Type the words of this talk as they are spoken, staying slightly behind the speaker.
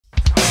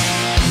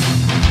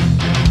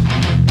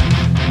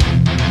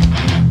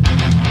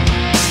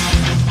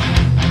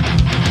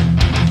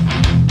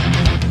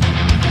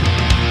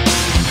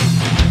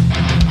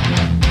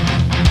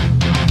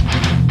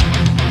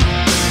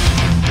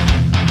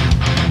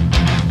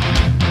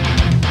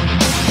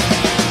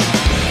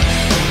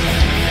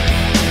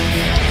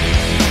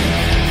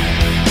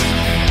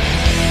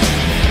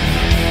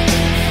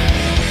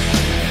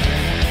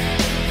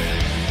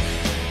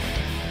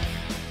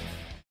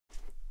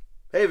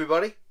Hey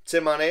everybody,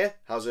 Tinman here.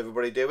 How's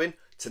everybody doing?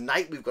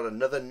 Tonight we've got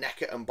another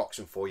Neca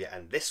unboxing for you,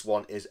 and this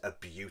one is a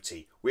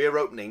beauty. We're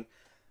opening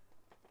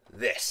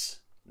this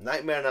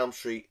Nightmare on Elm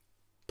Street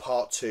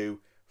Part 2,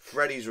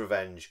 Freddy's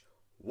Revenge,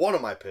 one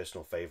of my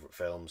personal favourite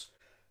films,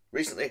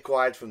 recently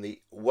acquired from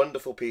the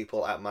wonderful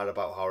people at Mad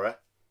About Horror.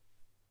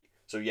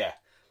 So yeah,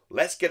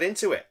 let's get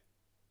into it.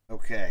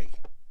 Okay,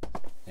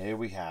 here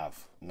we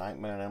have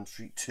Nightmare on Elm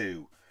Street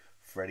 2,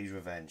 Freddy's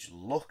Revenge.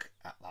 Look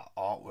at that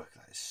artwork,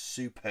 that is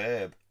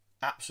superb.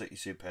 Absolutely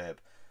superb.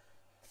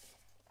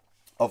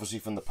 Obviously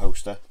from the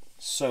poster,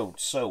 so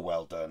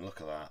well done.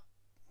 Look at that.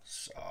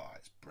 Oh,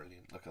 it's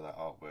brilliant. Look at that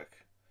artwork.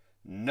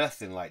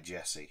 Nothing like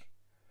Jesse.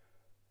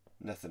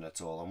 Nothing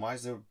at all. And why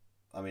is there?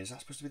 I mean, is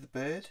that supposed to be the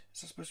bird? Is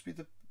that supposed to be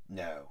the?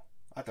 No,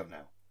 I don't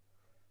know.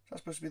 Is that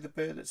supposed to be the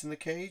bird that's in the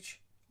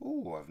cage?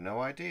 Oh, I've no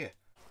idea.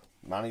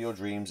 Man of Your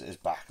Dreams is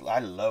back. I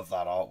love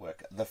that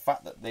artwork. The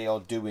fact that they are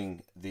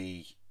doing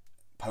the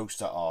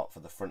poster art for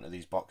the front of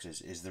these boxes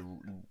is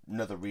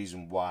another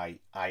reason why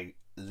I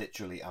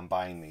literally am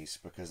buying these,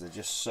 because they're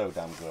just so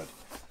damn good.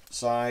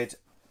 Side,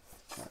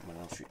 Nightmare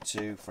on Elm Street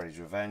 2, Freddy's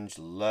Revenge.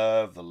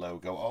 Love the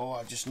logo. Oh,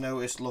 I just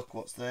noticed, look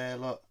what's there,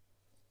 look.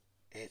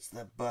 It's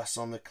the bus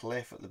on the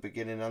cliff at the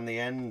beginning and the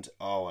end.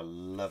 Oh, I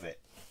love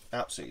it.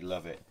 Absolutely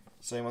love it.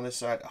 Same on this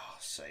side. Oh,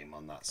 same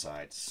on that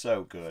side.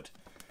 So good.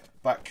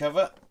 Back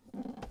cover.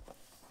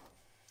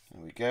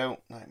 There we go.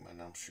 Nightmare on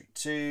Elm Street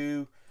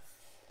 2.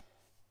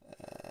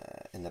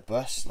 In the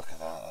bus, look at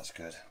that, that's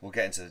good. We'll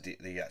get into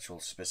the actual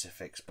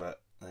specifics,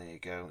 but there you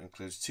go.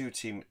 Includes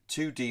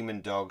two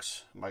demon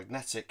dogs,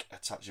 magnetic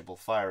attachable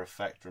fire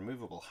effect,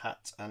 removable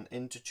hat, and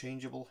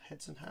interchangeable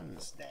heads and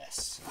hands.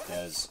 Yes, it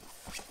does.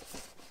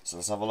 So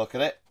let's have a look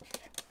at it.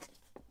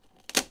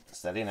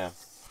 Steady now.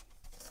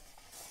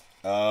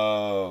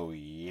 Oh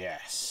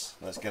yes.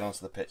 Let's get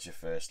onto the picture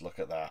first. Look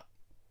at that.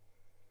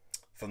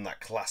 From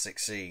that classic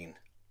scene.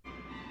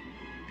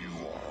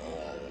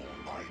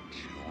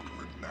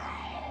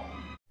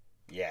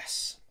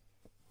 Yes,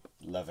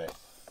 love it.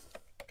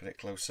 Get it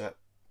close up.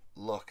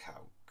 Look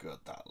how good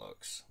that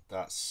looks.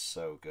 That's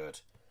so good.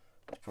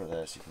 Let's put it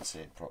there so you can see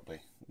it properly.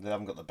 They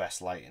haven't got the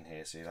best light in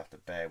here, so you'll have to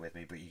bear with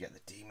me, but you get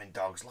the demon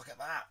dogs. Look at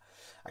that.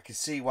 I can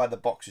see why the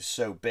box is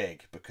so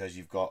big, because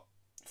you've got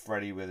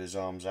Freddy with his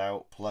arms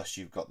out, plus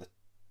you've got the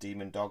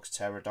demon dogs,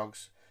 terror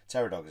dogs.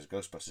 Terror dogs is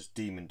Ghostbusters,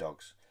 demon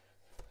dogs.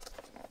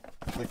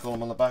 They call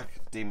them on the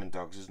back? Demon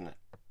dogs, isn't it?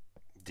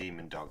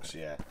 Demon dogs,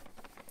 yeah.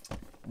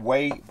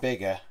 Way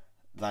bigger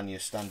than your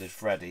standard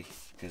Freddy,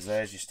 because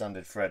there's your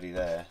standard Freddy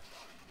there.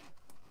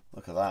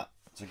 Look at that.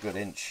 It's a good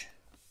inch.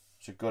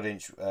 It's a good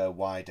inch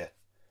wider.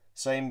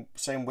 Same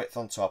width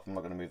on top. I'm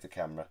not going to move the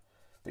camera,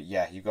 but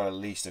yeah, you've got at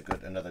least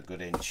another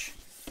good inch.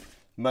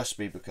 Must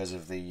be because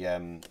of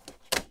the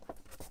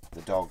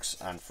dogs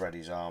and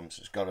Freddy's arms.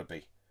 It's got to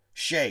be.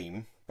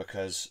 Shame,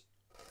 because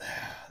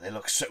they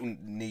look so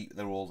neat.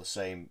 They're all the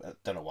same.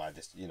 Don't know why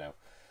this, you know,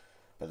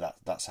 but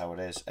that's how it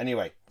is.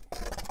 Anyway,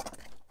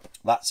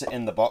 that's it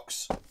in the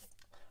box.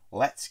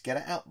 Let's get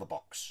it out the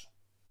box.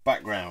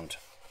 Background.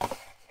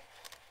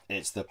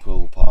 It's the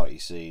pool party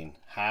scene.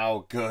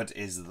 How good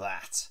is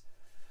that?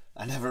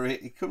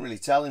 You couldn't really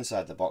tell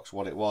inside the box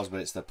what it was, but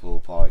it's the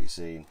pool party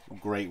scene.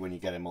 Great when you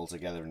get them all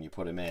together and you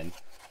put them in.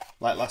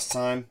 Like last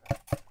time,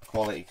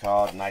 quality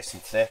card, nice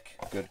and thick.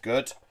 Good,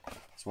 good.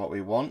 That's what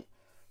we want.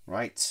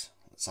 Right,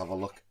 let's have a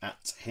look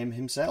at him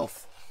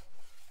himself.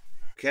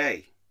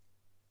 Okay.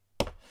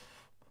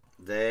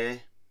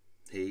 There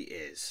he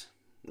is.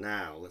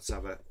 Now let's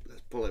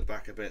pull it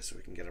back a bit so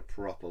we can get a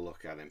proper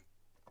look at him.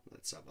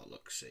 Let's have a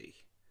look-see.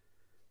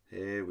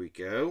 Here we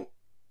go.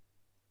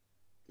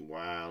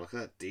 Wow, look at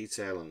that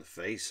detail on the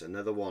face.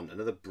 Another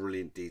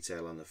brilliant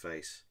detail on the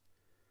face.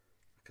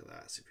 Look at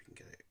that. See if we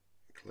can get it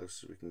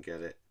close as we can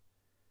get it.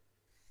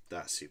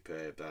 That's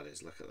superb, that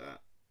is. Look at that.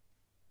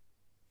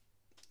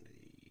 The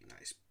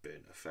nice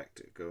burnt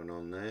effect going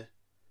on there.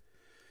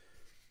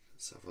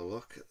 Let's have a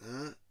look at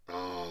that.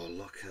 Oh,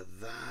 look at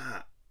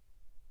that.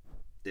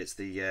 It's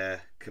the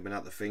coming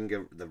out the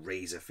finger, the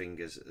razor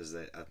fingers, as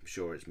I'm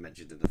sure it's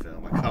mentioned in the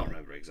film. I can't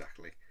remember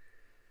exactly.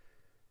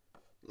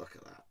 Look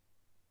at that.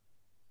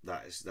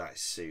 That is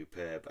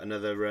superb.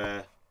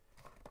 Another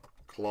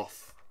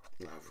cloth.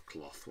 No,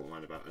 cloth. What am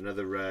I about?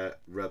 Another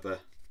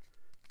rubber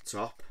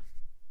top.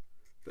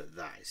 But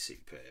that is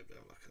superb.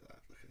 Oh, look at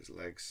that. Look at his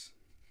legs.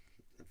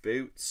 The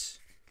boots.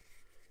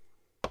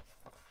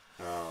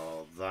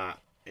 Oh, that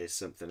is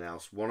something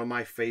else. One of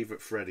my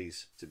favourite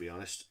Freddys, to be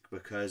honest,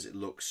 because it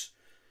looks,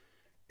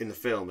 in the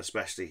film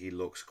especially, he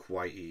looks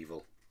quite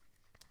evil.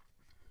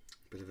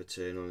 Bit of a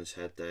turn on his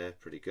head there,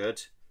 pretty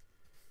good.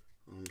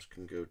 Arms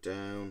can go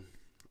down,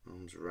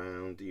 arms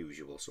around, the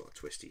usual sort of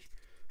twisty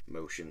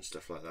motion,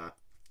 stuff like that.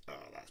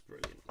 Oh, that's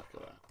brilliant. Look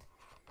at that.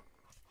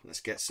 Let's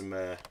get some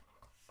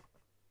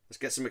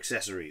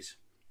accessories.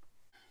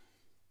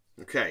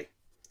 Okay,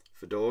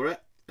 fedora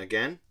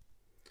again.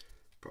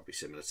 Probably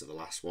similar to the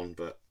last one,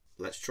 but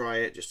let's try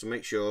it just to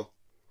make sure.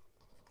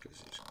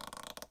 Because it's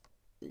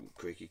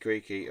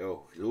creaky.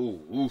 Oh,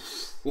 ooh,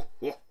 oof, ho,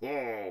 ho,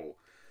 ho.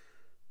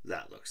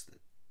 That looks the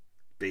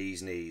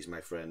bee's knees,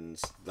 my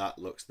friends. That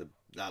looks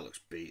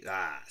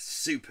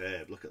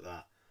superb. Look at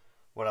that.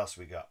 What else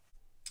we got?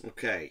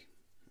 Okay,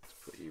 let's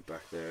put you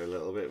back there a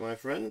little bit, my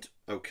friend.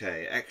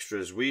 Okay,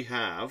 extras. We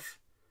have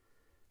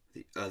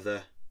the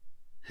other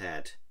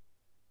head.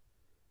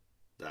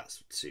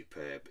 That's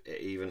superb. It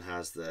even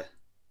has the...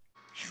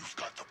 You've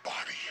got the body.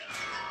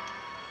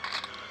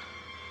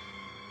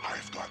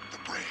 I've got the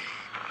brain.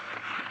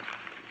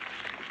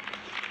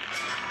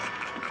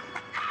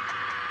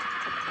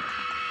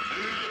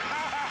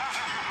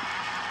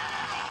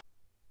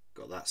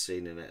 Got that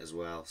scene in it as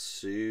well.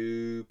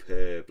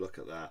 Superb. Look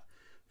at that.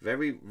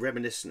 Very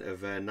reminiscent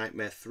of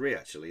Nightmare 3,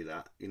 actually.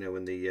 That, you know,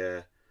 when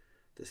the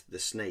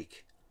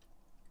snake.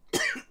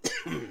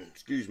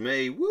 Excuse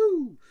me.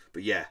 Woo!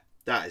 But yeah,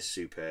 that is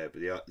superb.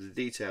 The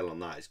detail on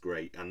that is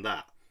great, and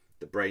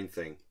the brain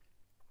thing,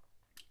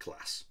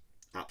 class.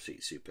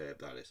 Absolutely superb.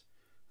 That is.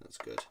 That's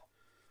good.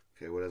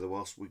 Okay, what other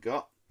else we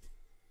got?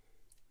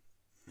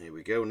 Here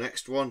we go.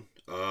 Next one.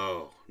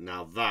 Oh,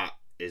 now that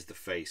is the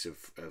face of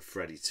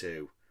Freddy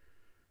 2.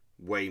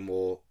 Way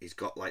more. He's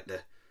got like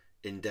the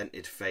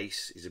indented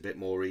face. He's a bit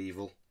more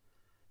evil.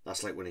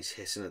 That's like when he's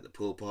hissing at the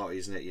pool party,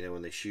 isn't it? You know,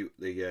 when they shoot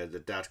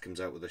the dad comes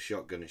out with a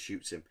shotgun and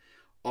shoots him.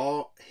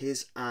 Are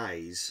his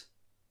eyes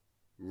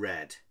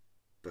red?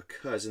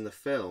 Because in the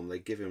film they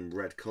give him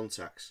red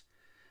contacts.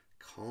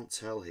 Can't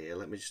tell here.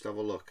 Let me just have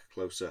a look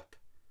close up.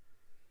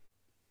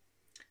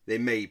 They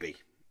may be.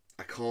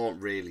 I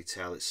can't really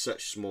tell. It's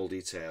such small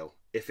detail.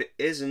 If it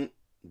isn't,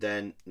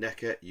 then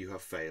Neca, you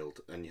have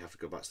failed and you have to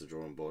go back to the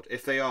drawing board.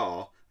 If they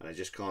are, and I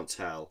just can't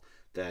tell,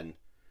 then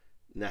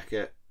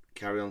Neca,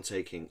 carry on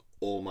taking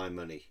all my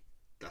money.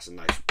 That's a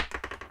nice...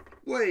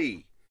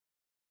 Way!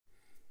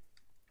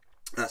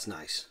 That's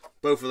nice.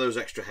 Both of those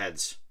extra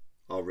heads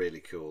are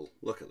really cool.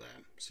 Look at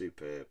them.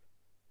 Superb.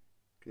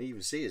 Can you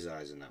even see his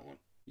eyes in that one?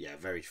 Yeah,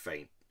 very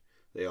faint.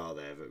 They are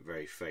there, but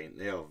very faint.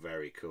 They are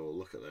very cool.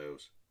 Look at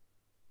those.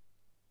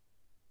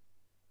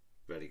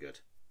 Very good.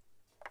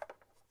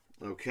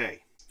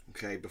 Okay.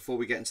 Okay, before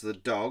we get into the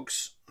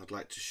dogs, I'd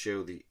like to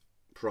show the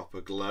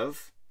proper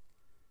glove.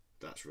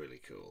 That's really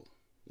cool.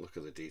 Look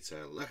at the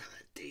detail. Look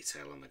at the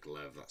detail on the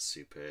glove. That's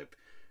superb.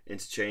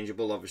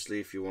 Interchangeable, obviously,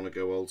 if you want to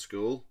go old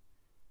school.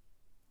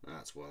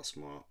 That's well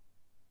smart.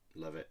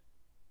 Love it.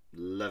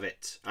 Love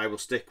it. I will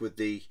stick with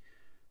the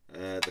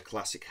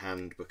classic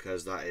hand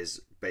because that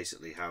is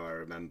basically how I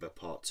remember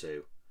part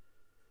 2.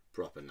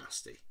 Proper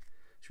nasty.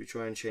 Should we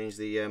try and change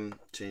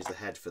the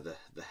head for the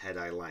head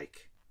I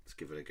like? Let's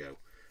give it a go.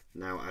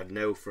 Now I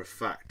know for a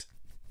fact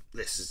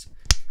this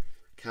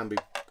can be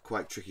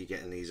quite tricky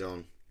getting these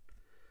on.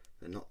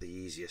 They're not the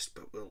easiest,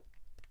 but we'll...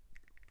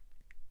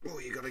 Oh,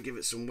 you got to give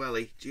it some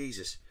welly.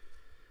 Jesus.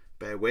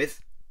 Bear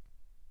with.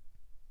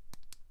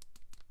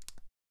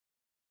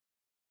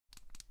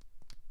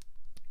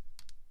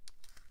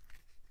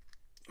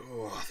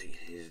 Oh, I think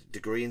you need a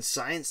degree in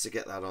science to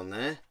get that on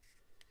there.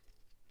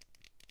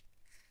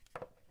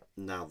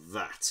 Now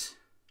that.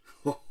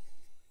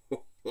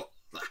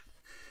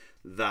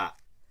 That.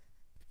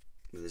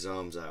 With his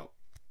arms out.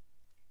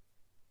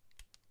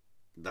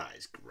 That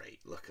is great.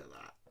 Look at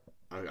that.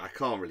 I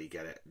can't really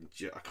get it.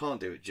 I can't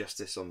do it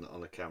justice on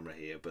the camera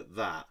here, but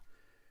that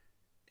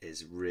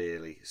is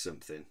really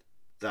something.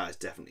 That is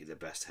definitely the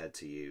best head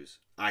to use,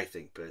 I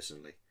think,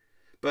 personally.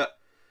 But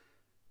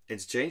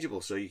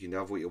interchangeable, so you can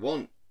have what you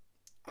want.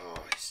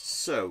 Oh, it's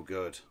so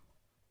good.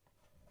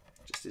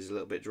 Just is a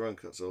little bit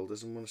drunk, that's all.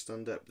 Doesn't want to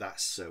stand up.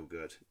 That's so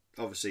good.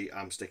 Obviously,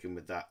 I'm sticking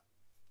with that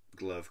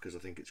glove because I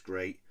think it's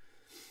great.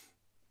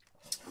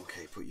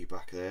 Okay, put you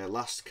back there.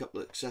 Last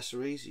couple of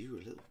accessories.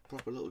 You a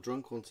proper little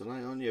drunk one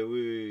tonight, aren't you?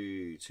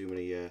 Ooh, too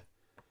many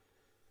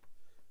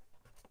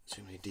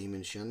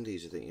demon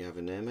shandies I think you have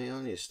in there, mate,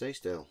 aren't you? Stay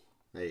still.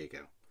 There you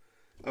go.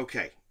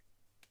 Okay.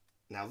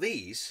 Now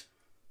these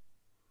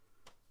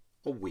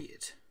are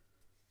weird.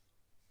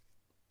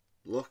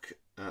 Look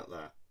at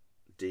that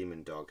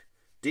demon dog.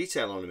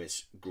 Detail on him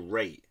is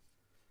great.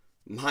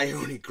 My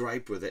only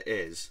gripe with it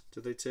is,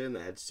 do they turn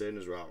their heads turn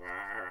as well?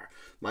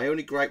 My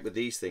only gripe with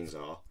these things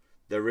are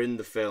they're in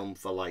the film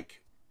for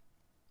like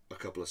a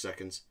couple of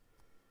seconds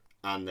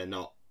and they're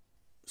not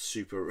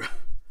super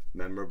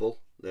memorable.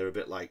 They're a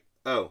bit like,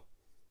 oh,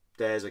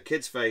 there's a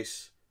kid's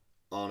face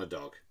on a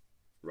dog.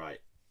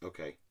 Right,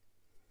 okay.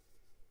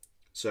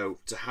 So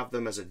to have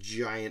them as a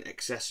giant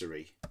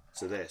accessory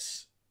to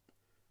this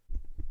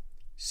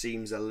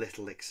seems a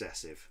little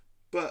excessive.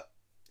 But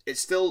they're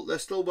still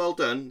well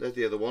done. There's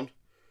the other one.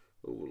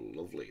 Oh,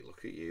 lovely.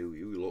 Look at you.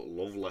 You look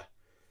lovely.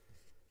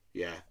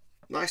 Yeah,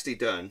 nicely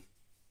done.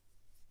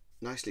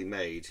 Nicely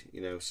made.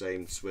 You know,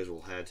 same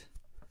swivel head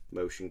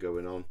motion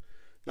going on.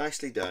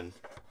 Nicely done.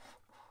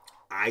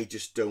 I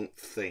just don't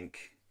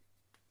think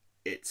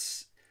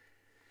it's...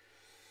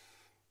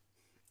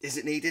 Is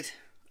it needed?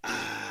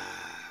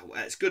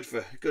 Well, it's good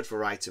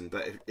for item,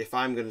 but if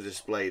I'm going to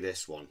display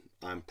this one,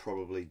 I'm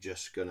probably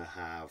just going to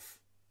have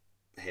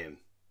him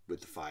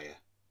with the fire.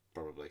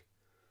 Probably.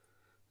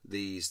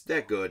 These,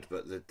 they're good,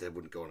 but they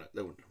wouldn't go on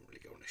they wouldn't really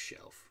go on a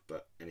shelf.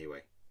 But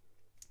anyway,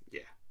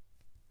 yeah.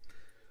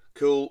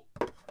 Cool.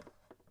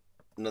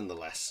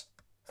 nonetheless,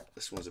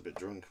 this one's a bit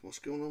drunk. What's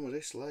going on with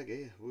this leg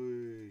here?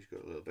 Woo, he's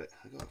got a little bit.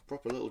 I got a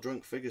proper little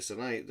drunk figure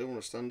tonight. Don't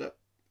want to stand up,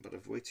 but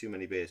I've way too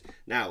many beers.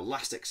 Now,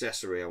 last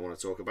accessory I want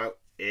to talk about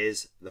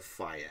is the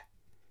fire.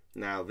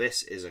 Now,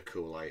 this is a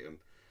cool item.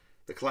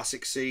 The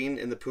classic scene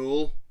in the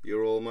pool.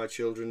 You're all my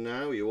children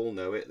now. You all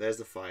know it. There's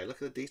the fire.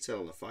 Look at the detail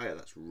on the fire.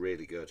 That's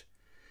really good.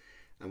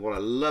 And what I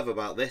love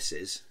about this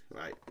is,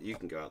 right, you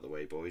can go out the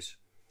way, boys.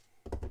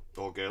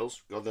 Or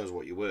girls. God knows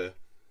what you were.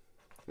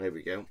 There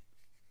we go.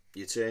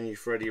 You turn your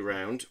Freddy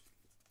around.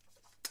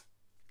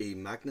 He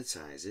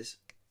magnetises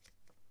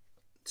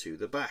to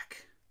the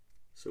back.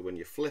 So when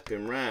you flip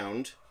him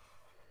round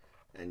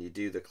and you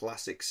do the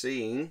classic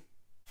scene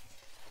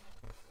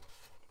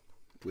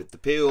with the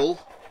pool,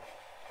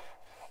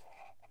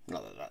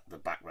 not that the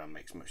background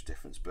makes much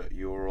difference, but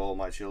you're all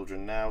my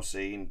children now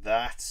scene,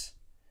 that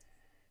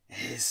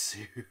is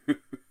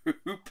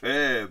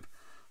superb.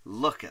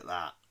 Look at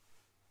that.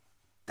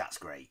 That's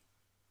great.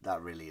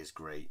 That really is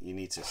great. You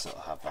need to sort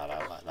of have that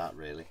out like that,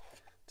 really,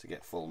 to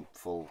get full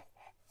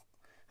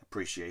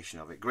appreciation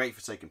of it. Great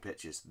for taking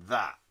pictures.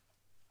 That,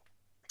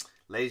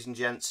 ladies and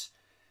gents,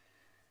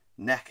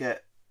 Neca,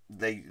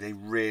 they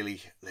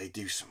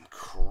do some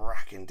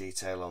cracking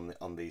detail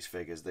on these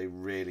figures. They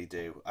really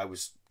do. I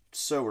was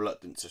so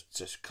reluctant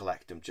to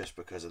collect them just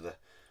because of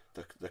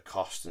the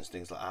cost and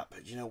things like that.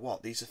 But you know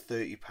what? These are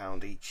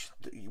 £30 each.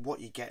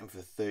 What you're getting for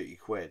 30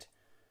 quid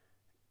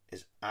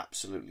is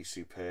absolutely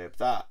superb.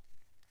 That,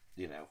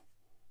 you know,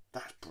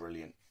 that's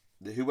brilliant.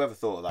 Whoever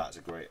thought of that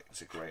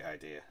it's a great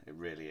idea. It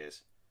really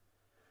is.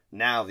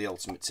 Now the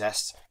ultimate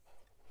test.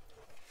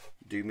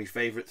 Do me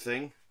favourite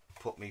thing.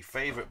 Put me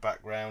favourite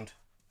background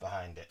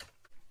behind it,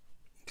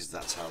 because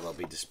that's how they'll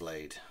be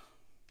displayed.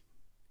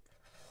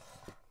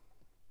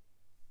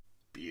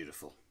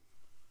 Beautiful.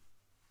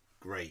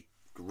 Great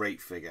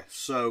figure.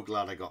 So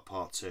glad I got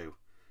part 2.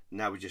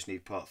 Now we just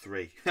need part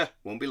 3.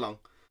 Won't be long.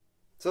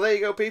 So there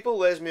you go, people.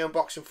 There's my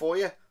unboxing for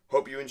you.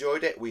 Hope you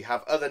enjoyed it. We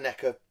have other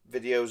Neca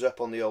videos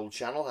up on the old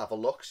channel. Have a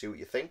look, see what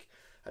you think.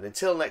 And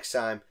until next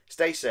time,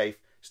 stay safe,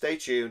 stay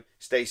tuned,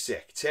 stay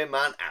sick.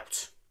 Tinman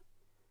out.